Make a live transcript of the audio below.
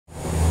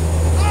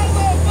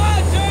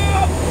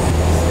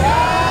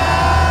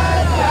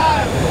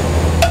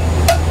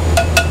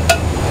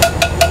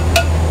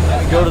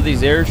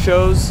these air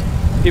shows,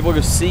 people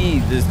just see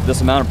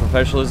this amount of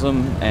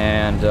professionalism,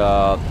 and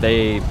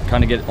they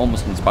kind of get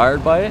almost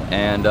inspired by it.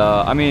 And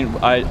I mean,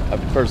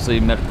 I've personally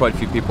met quite a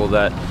few people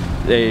that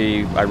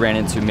I ran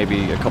into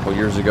maybe a couple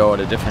years ago at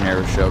a different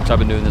air show, because I've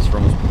been doing this for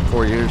almost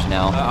 4 years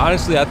now.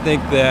 Honestly, I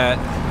think that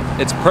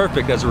it's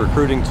perfect as a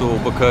recruiting tool,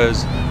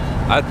 because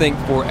I think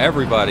for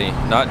everybody,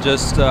 not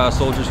just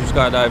soldiers who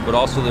skydive, but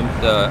also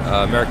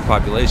the American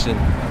population,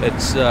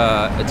 it's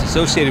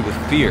associated with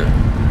fear.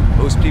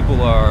 Most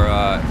people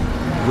are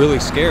really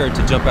scared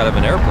to jump out of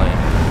an airplane.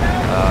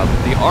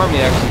 The Army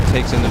actually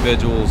takes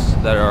individuals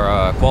that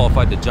are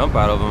qualified to jump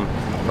out of them,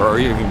 or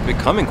even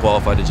becoming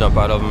qualified to jump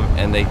out of them,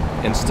 and they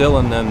instill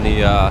in them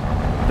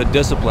the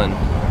discipline,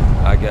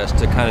 I guess,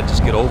 to kind of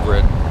just get over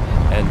it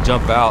and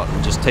jump out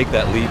and just take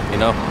that leap, you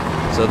know.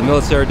 So the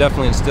military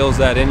definitely instills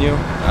that in you.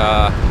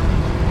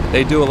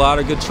 They do a lot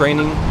of good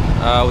training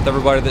with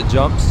everybody that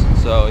jumps,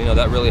 so you know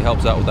that really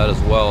helps out with that as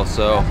well.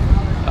 So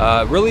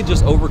really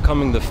just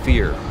overcoming the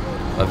fear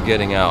of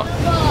getting out. Okay,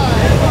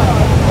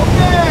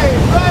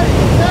 ready,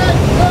 set,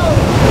 go!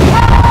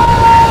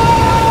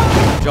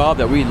 Job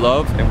that we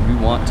love and we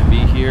want to be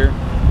here.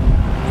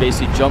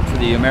 Basically jump for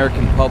the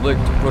American public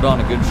to put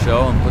on a good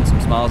show and put some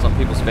smiles on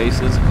people's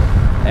faces.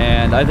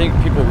 And I think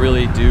people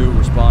really do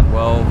respond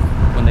well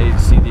when they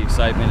see the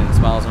excitement and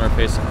smiles on our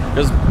faces.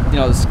 Because, you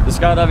know, the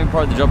skydiving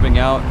part, the jumping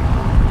out,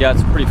 yeah,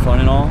 it's pretty fun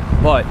and all,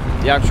 but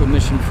the actual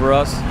mission for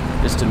us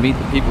is to meet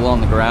the people on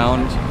the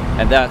ground,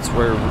 and that's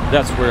where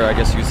I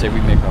guess you could say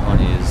we make our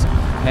money, is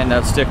hand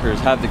out stickers,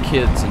 have the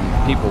kids and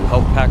people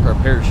help pack our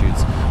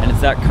parachutes. And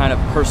it's that kind of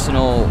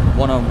personal,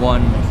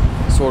 one-on-one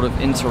sort of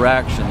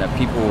interaction that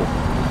people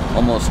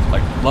almost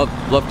like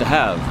love to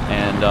have.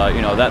 And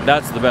you know,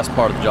 that's the best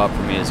part of the job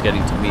for me, is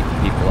getting to meet the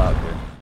people out here.